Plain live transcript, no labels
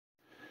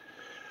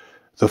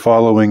The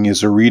following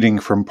is a reading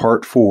from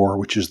Part 4,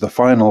 which is the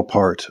final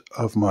part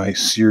of my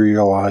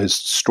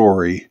serialized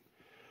story,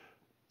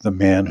 The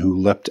Man Who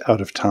Leapt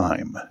Out of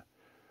Time.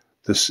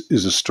 This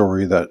is a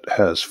story that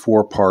has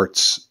 4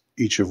 parts,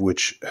 each of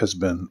which has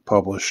been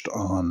published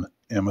on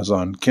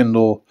Amazon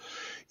Kindle,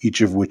 each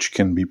of which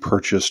can be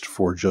purchased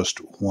for just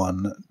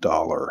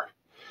 $1.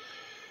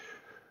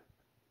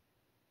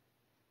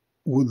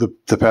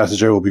 The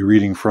passage I will be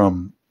reading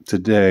from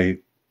today,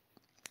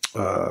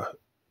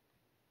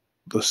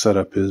 the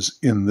setup is,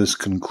 in this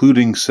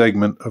concluding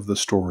segment of the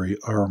story,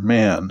 our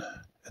man,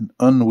 an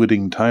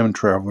unwitting time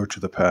traveler to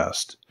the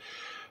past,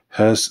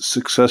 has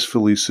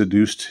successfully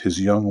seduced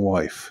his young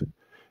wife,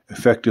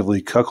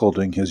 effectively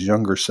cuckolding his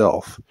younger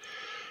self,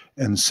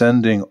 and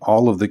sending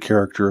all of the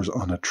characters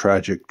on a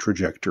tragic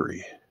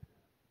trajectory.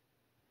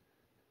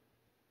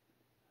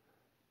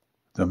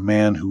 The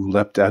Man Who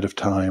Leapt Out of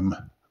Time,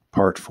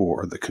 Part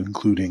 4, the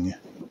concluding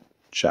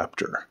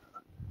chapter.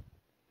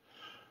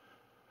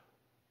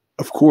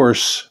 Of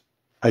course,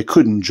 I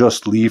couldn't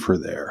just leave her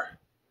there,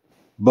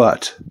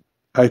 but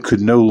I could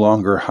no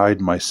longer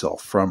hide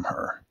myself from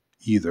her,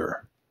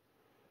 either.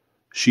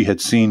 She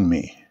had seen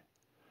me.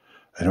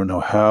 I don't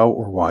know how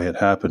or why it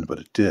happened, but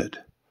it did.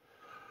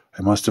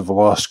 I must have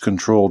lost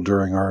control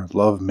during our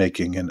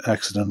love-making and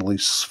accidentally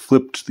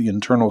flipped the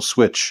internal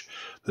switch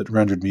that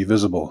rendered me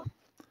visible.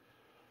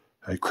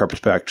 I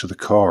crept back to the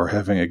car,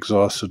 having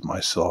exhausted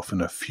myself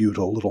in a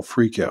futile little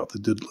freak-out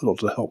that did little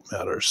to help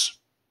matters.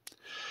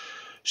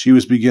 She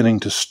was beginning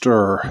to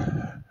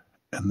stir,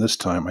 and this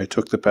time I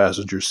took the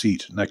passenger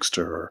seat next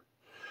to her.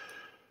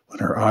 When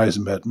her eyes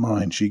met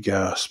mine, she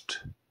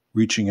gasped,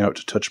 reaching out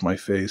to touch my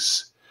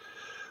face,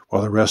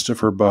 while the rest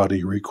of her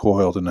body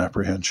recoiled in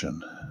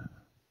apprehension.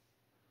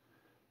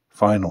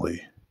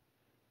 Finally,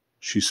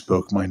 she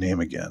spoke my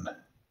name again.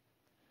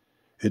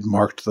 It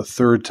marked the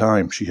 3rd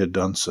time she had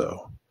done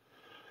so.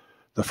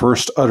 The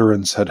first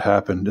utterance had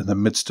happened in the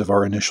midst of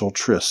our initial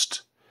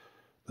tryst,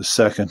 the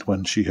second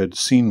when she had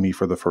seen me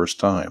for the first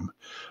time,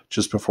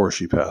 just before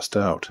she passed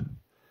out.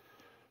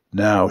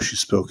 Now she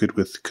spoke it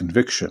with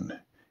conviction,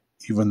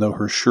 even though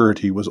her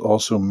surety was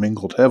also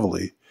mingled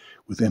heavily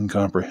with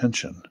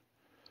incomprehension.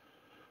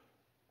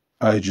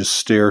 I just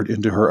stared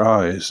into her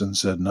eyes and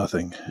said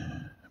nothing,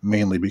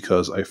 mainly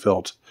because I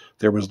felt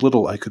there was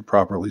little I could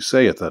properly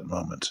say at that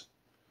moment.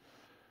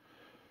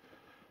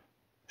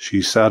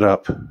 She sat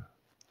up,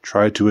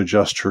 tried to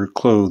adjust her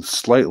clothes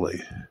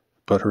slightly,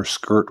 but her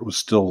skirt was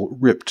still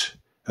ripped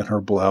and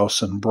her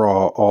blouse and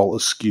bra all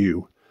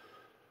askew.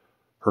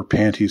 Her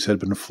panties had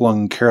been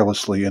flung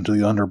carelessly into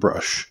the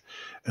underbrush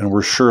and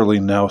were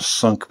surely now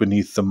sunk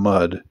beneath the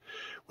mud,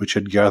 which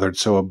had gathered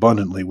so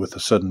abundantly with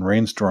the sudden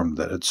rainstorm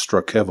that had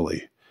struck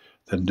heavily,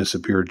 then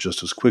disappeared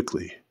just as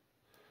quickly.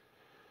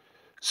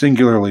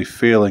 Singularly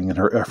failing in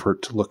her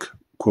effort to look,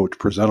 quote,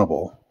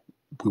 presentable,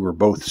 we were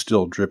both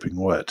still dripping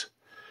wet.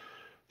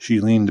 She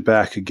leaned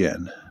back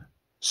again,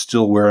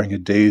 still wearing a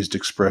dazed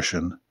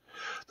expression,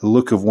 the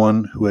look of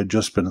one who had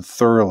just been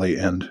thoroughly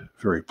and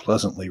very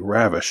pleasantly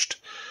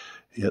ravished,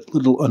 yet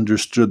little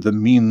understood the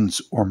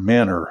means or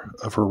manner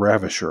of her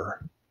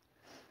ravisher.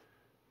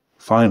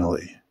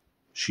 Finally,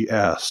 she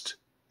asked,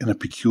 in a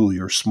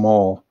peculiar,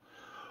 small,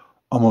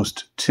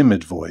 almost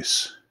timid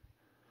voice,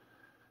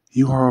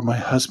 "You are my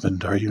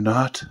husband, are you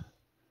not?"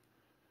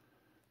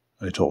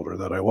 I told her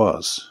that I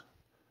was.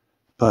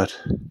 "But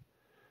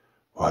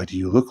why do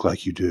you look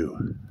like you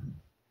do?"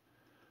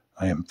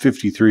 "I am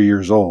 53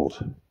 years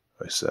old,"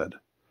 I said.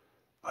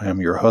 "I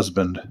am your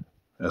husband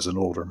as an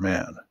older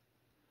man."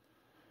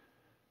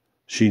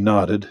 She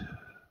nodded,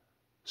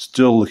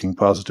 still looking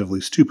positively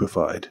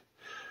stupefied.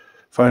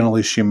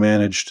 Finally she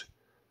managed,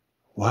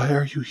 "Why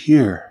are you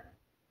here?"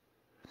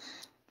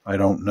 "I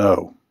don't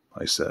know,"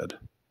 I said.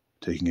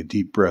 Taking a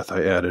deep breath,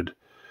 I added,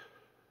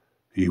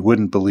 "You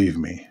wouldn't believe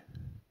me."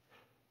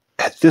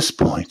 "At this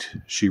point,"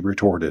 she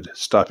retorted,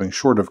 stopping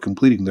short of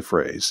completing the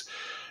phrase,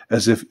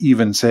 as if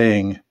even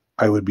saying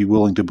I would be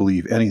willing to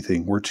believe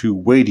anything were too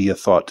weighty a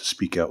thought to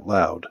speak out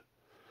loud.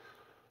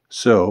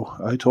 So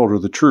I told her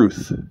the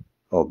truth,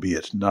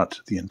 albeit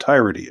not the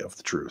entirety of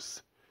the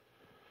truth.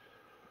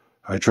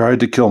 "I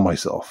tried to kill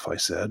myself," I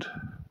said,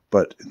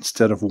 "but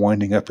instead of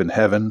winding up in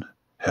heaven,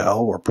 hell,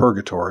 or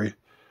purgatory,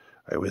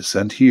 I was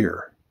sent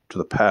here, to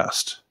the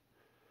past."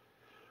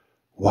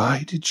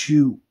 "Why did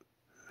you—"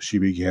 She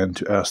began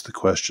to ask the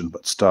question,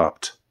 but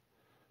stopped.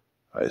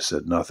 I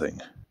said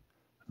nothing,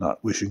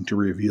 not wishing to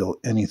reveal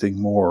anything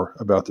more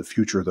about the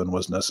future than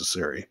was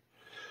necessary.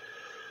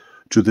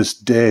 To this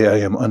day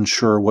I am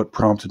unsure what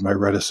prompted my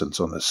reticence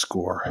on this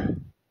score.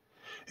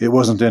 It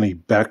wasn't any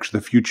Back to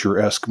the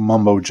Future-esque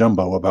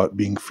mumbo-jumbo about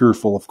being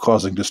fearful of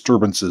causing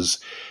disturbances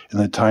in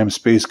the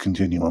time-space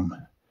continuum.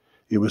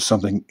 It was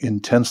something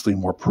intensely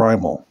more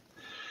primal,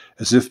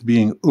 as if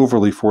being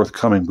overly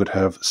forthcoming would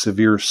have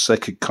severe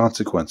psychic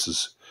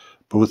consequences,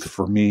 both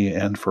for me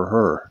and for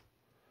her.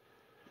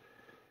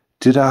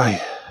 Did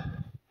I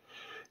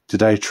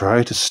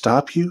try to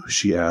stop you?"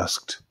 she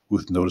asked,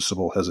 with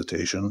noticeable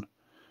hesitation.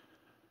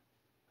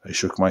 I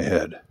shook my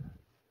head.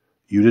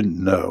 You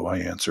didn't know, I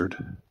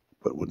answered,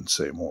 but wouldn't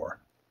say more.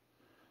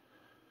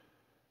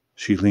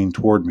 She leaned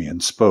toward me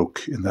and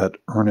spoke in that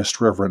earnest,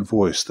 reverent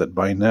voice that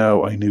by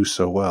now I knew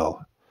so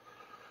well.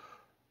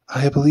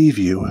 I believe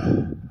you.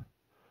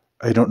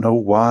 I don't know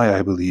why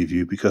I believe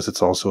you, because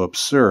it's all so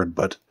absurd,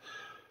 but...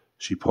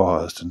 She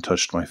paused and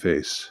touched my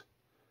face.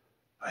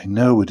 I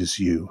know it is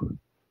you.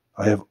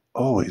 I have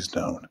always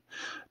known.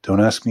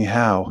 Don't ask me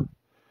how.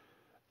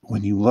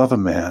 When you love a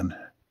man...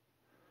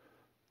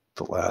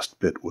 The last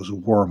bit was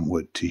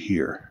wormwood to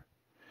hear,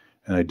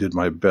 and I did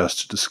my best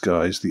to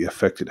disguise the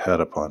effect it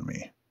had upon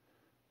me.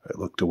 I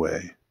looked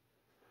away.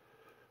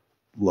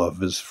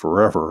 Love is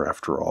forever,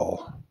 after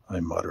all, I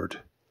muttered,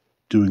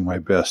 doing my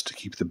best to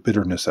keep the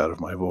bitterness out of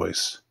my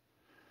voice.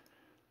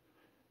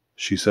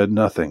 She said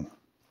nothing.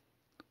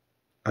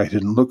 I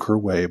didn't look her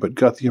way, but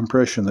got the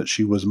impression that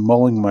she was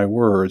mulling my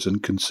words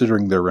and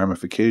considering their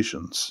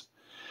ramifications.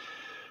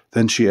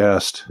 Then she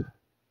asked,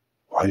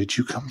 Why did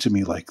you come to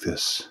me like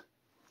this?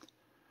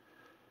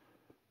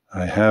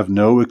 I have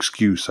no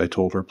excuse, I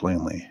told her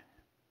plainly.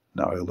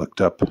 Now I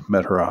looked up,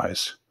 met her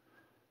eyes.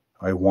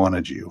 I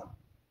wanted you.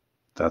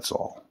 That's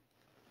all.